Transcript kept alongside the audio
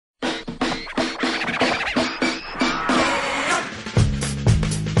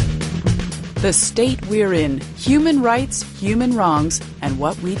The State We're In, Human Rights, Human Wrongs, and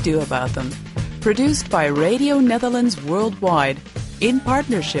What We Do About Them. Produced by Radio Netherlands Worldwide, in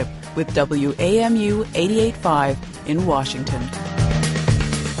partnership with WAMU 88.5 in Washington.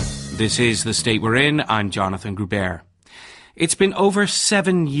 This is The State We're In. I'm Jonathan Gruber. It's been over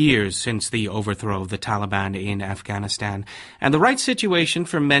 7 years since the overthrow of the Taliban in Afghanistan, and the rights situation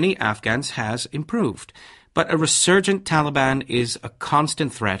for many Afghans has improved. But a resurgent Taliban is a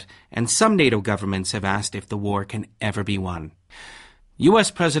constant threat, and some NATO governments have asked if the war can ever be won.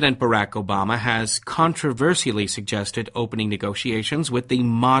 U.S. President Barack Obama has controversially suggested opening negotiations with the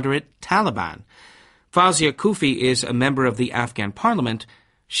moderate Taliban. Fawzia Koofi is a member of the Afghan parliament.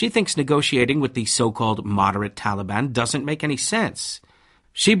 She thinks negotiating with the so-called moderate Taliban doesn't make any sense.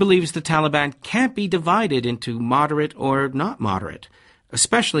 She believes the Taliban can't be divided into moderate or not moderate,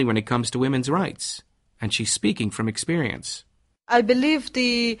 especially when it comes to women's rights. And she's speaking from experience. I believe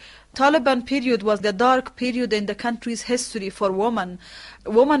the Taliban period was the dark period in the country's history for women.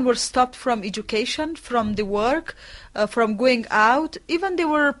 Women were stopped from education, from the work, from going out. Even they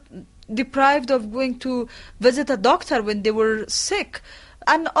were deprived of going to visit a doctor when they were sick.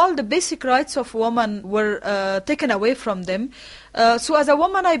 And all the basic rights of women were taken away from them. So as a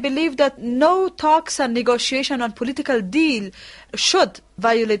woman, I believe that no talks and negotiation on political deal should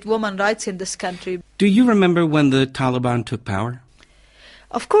violate women's rights in this country. Do you remember when the Taliban took power?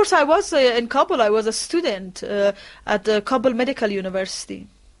 Of course, I was in Kabul. I was a student at the Kabul Medical University.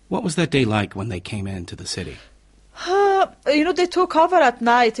 What was that day like when they came into the city? They took over at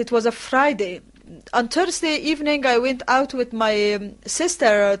night. It was a Friday. On Thursday evening, I went out with my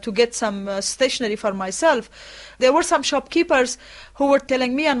sister to get some stationery for myself. There were some shopkeepers who were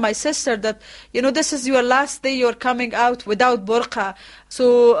telling me and my sister that, this is your last day, you're coming out without burqa.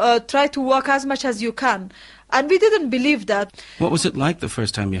 So try to walk as much as you can. And we didn't believe that. What was it like the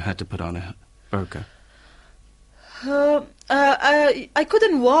first time you had to put on a burqa? I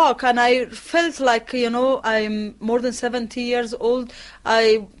couldn't walk, and I felt like, I'm more than 70 years old.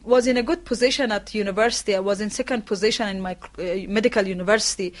 I was in a good position at university. I was in second position in my medical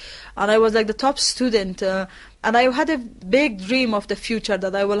university, and I was like the top student. And I had a big dream of the future,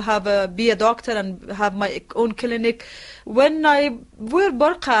 that I will be a doctor and have my own clinic. When I wear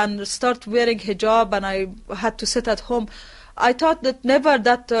burqa and start wearing hijab and I had to sit at home, I thought that never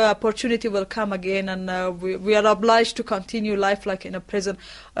that opportunity will come again, and we are obliged to continue life like in a prison.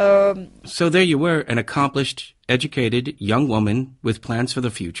 So there you were, an accomplished, educated young woman with plans for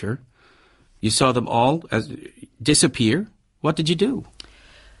the future. You saw them all disappear. What did you do?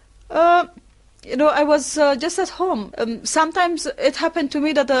 I was just at home. Sometimes it happened to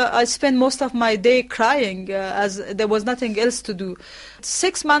me that I spent most of my day crying as there was nothing else to do.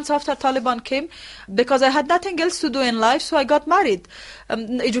 6 months after Taliban came, because I had nothing else to do in life, so I got married.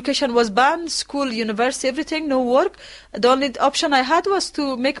 Education was banned, school, university, everything, no work. The only option I had was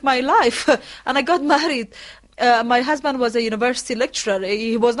to make my life, and I got married. My husband was a university lecturer.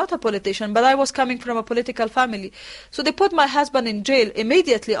 He was not a politician, but I was coming from a political family. So they put my husband in jail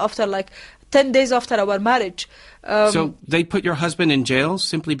immediately after 10 days after our marriage. So they put your husband in jail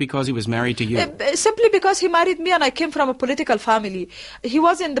simply because he was married to you? Simply because he married me and I came from a political family. He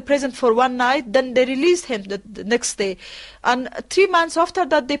was in the prison for one night, then they released him the next day. And 3 months after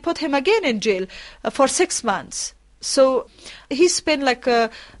that, they put him again in jail for 6 months. So he spent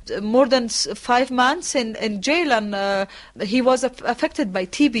more than 5 months in jail, and he was affected by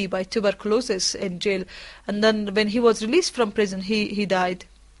TB, by tuberculosis in jail. And then when he was released from prison, he died.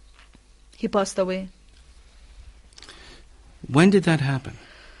 He passed away. When did that happen?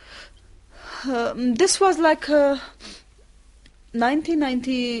 This was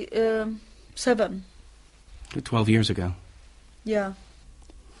 1997. 12 years ago. Yeah.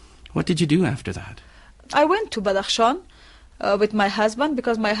 What did you do after that? I went to Badakshan with my husband,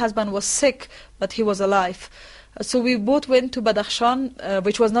 because my husband was sick, but he was alive. So we both went to Badakshan,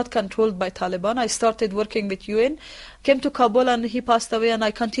 which was not controlled by Taliban. I started working with UN, came to Kabul, and he passed away, and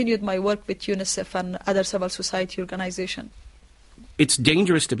I continued my work with UNICEF and other civil society organizations. It's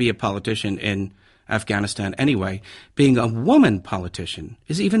dangerous to be a politician in Afghanistan anyway. Being a woman politician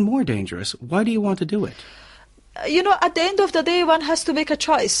is even more dangerous. Why do you want to do it? At the end of the day, one has to make a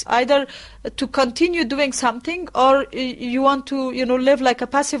choice, either to continue doing something or you want to, live like a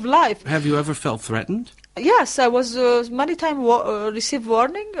passive life. Have you ever felt threatened? Yes, I was many times received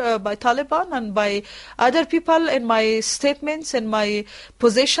warning by Taliban and by other people in my statements and my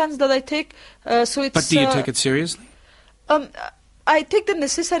positions that I take. But do you take it seriously? I take the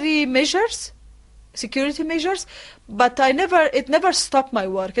necessary measures, security measures, but it never stopped my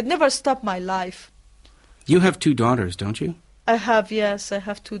work. It never stopped my life. You have 2 daughters, don't you? I have, yes, I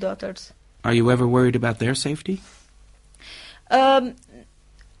have 2 daughters. Are you ever worried about their safety?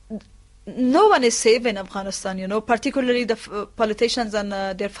 No one is safe in Afghanistan, you know, particularly the politicians and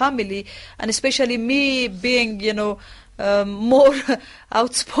their family, and especially me being, you know, more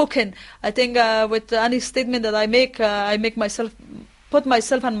outspoken. I think with any statement that I make myself, put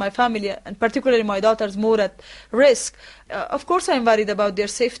myself and my family, and particularly my daughters, more at risk. Of course I'm worried about their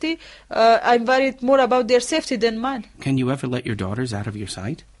safety. I'm worried more about their safety than mine. Can you ever let your daughters out of your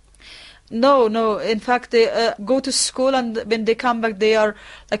sight? No. In fact, they go to school, and when they come back, they are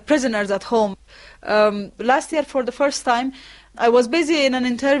like prisoners at home. Last year, for the first time, I was busy in an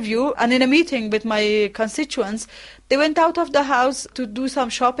interview and in a meeting with my constituents. They went out of the house to do some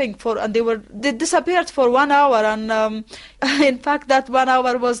shopping and they disappeared for 1 hour. And in fact, that 1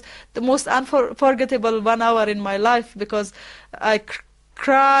 hour was the most unforgettable 1 hour in my life, because I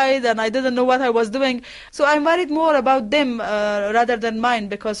cried and I didn't know what I was doing. So I'm worried more about them rather than mine,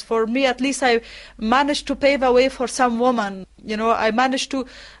 because for me at least I managed to pave a way for some woman. You know, I managed to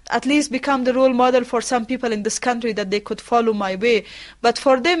at least become the role model for some people in this country, that they could follow my way. But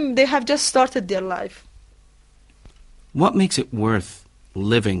for them, they have just started their life. What makes it worth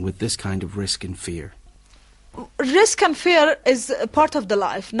living with this kind of risk and fear? Risk and fear is a part of the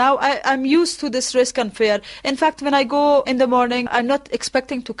life. Now I'm used to this risk and fear. In fact, when I go in the morning, I'm not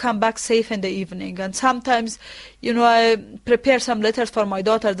expecting to come back safe in the evening. And sometimes, you know, I prepare some letters for my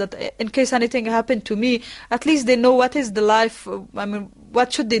daughter that in case anything happened to me, at least they know what is the life, I mean,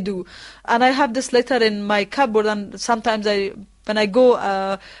 what should they do. And I have this letter in my cupboard, and sometimes when I go,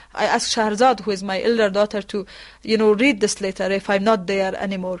 I ask Shahrazad, who is my elder daughter, to, you know, read this letter if I'm not there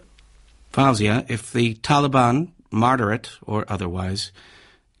anymore. Fawzia, if the Taliban, moderate or otherwise,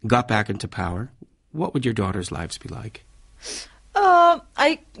 got back into power, what would your daughters' lives be like?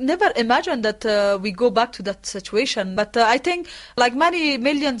 I never imagined that we go back to that situation. But I think, like many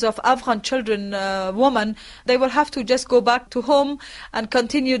millions of Afghan children, women, they will have to just go back to home and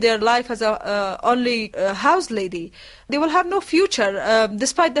continue their life as a only house lady. They will have no future,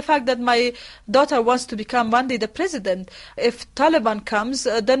 despite the fact that my daughter wants to become one day the president. If Taliban comes,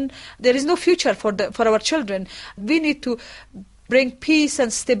 then there is no future for our children. We need to bring peace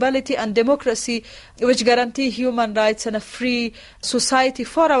and stability and democracy, which guarantee human rights and a free society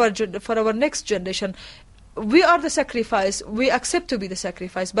for our next generation. We are the sacrifice. We accept to be the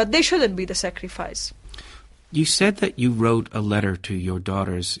sacrifice, but they shouldn't be the sacrifice. You said that you wrote a letter to your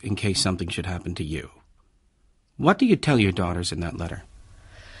daughters in case something should happen to you. What do you tell your daughters in that letter?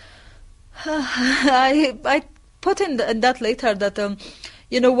 I put in that letter that,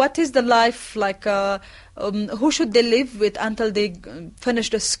 you know, what is the life like? Who should they live with until they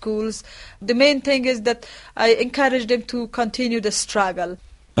finish the schools? The main thing is that I encourage them to continue the struggle.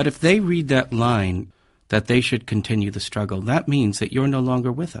 But if they read that line, that they should continue the struggle, that means that you're no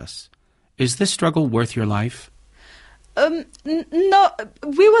longer with us. Is this struggle worth your life? No,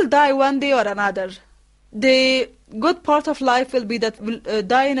 we will die one day or another. The good part of life will be that we'll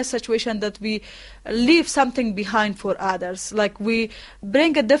die in a situation that we leave something behind for others, like we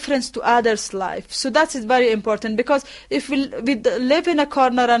bring a difference to others' life. So that is very important, because if we live in a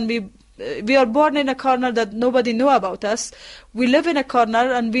corner and we are born in a corner that nobody knew about us, we live in a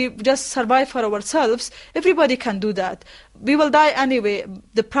corner and we just survive for ourselves, everybody can do that. We will die anyway.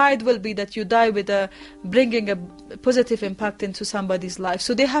 The pride will be that you die with bringing a positive impact into somebody's life.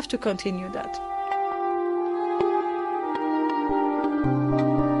 So they have to continue that.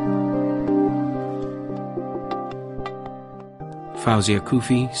 Fawzia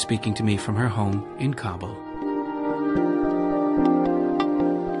Koofi speaking to me from her home in Kabul.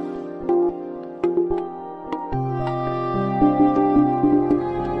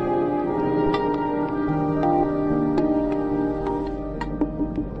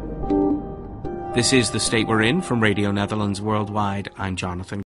 This is The State We're In from Radio Netherlands Worldwide. I'm Jonathan.